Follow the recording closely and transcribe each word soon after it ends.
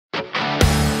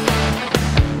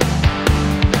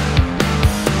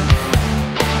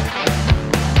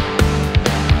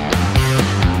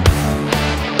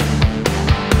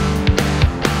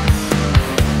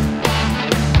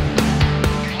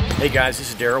guys, this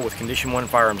is Darryl with Condition 1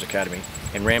 Firearms Academy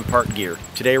and Rampart Gear.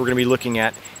 Today we're going to be looking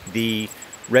at the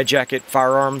Red Jacket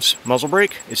Firearms muzzle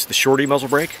brake. It's the Shorty muzzle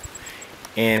brake,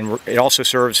 and it also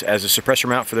serves as a suppressor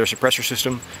mount for their suppressor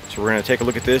system. So we're going to take a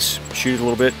look at this, shoot it a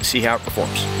little bit, see how it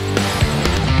performs.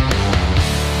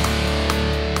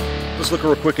 Let's look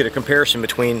real quick at a comparison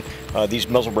between these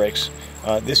muzzle brakes.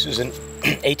 This is an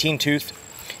 18-tooth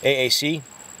AAC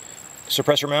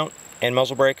suppressor mount and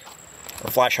muzzle brake, or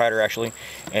flash hider actually,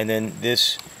 and then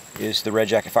this is the Red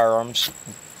Jacket Firearms,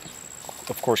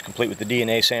 of course complete with the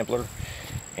DNA sampler,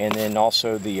 and then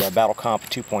also the Battle Comp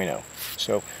 2.0.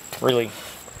 So really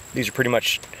these are pretty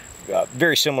much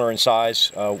very similar in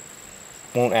size.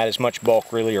 Won't add as much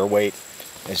bulk really or weight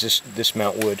as this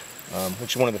mount would,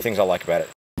 which is one of the things I like about it.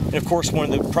 And of course,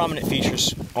 one of the prominent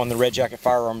features on the Red Jacket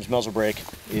Firearms muzzle brake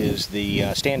is the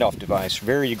standoff device.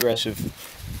 Very aggressive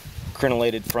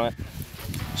crenellated front.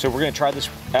 So we're going to try this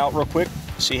out real quick,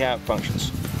 see how it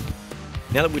functions.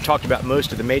 Now that we've talked about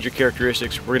most of the major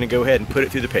characteristics, we're going to go ahead and put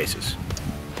it through the paces.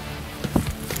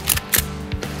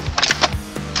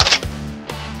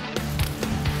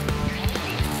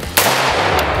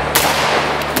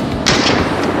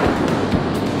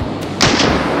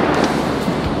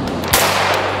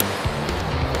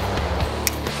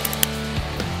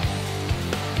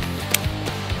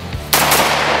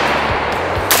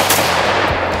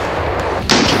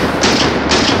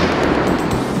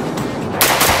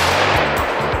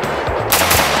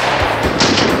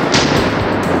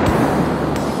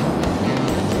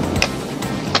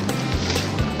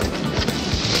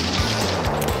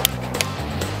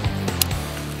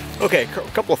 Okay, a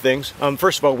couple of things.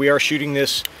 First of all, we are shooting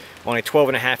this on a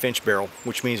 12.5-inch barrel,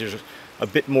 which means there's a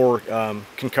bit more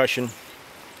concussion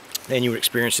than you would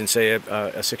experience in, say, a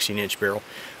 16-inch barrel.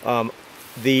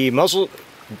 The muzzle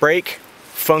brake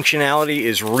functionality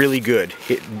is really good.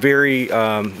 It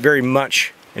very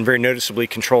much and very noticeably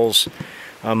controls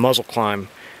muzzle climb,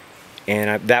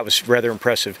 and that was rather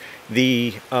impressive.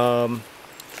 The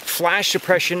flash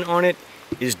suppression on it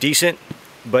is decent,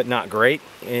 but not great.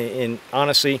 And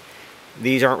honestly,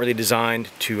 these aren't really designed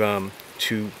to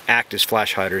act as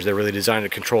flash hiders. They're really designed to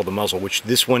control the muzzle, which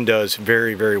this one does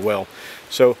very, very well.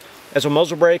 So as a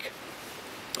muzzle brake,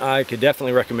 I could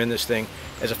definitely recommend this thing.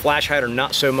 As a flash hider,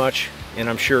 not so much, and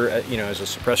I'm sure, you know, as a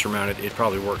suppressor mount, it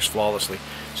probably works flawlessly.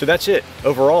 So that's it.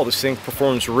 Overall, this thing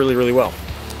performs really, really well.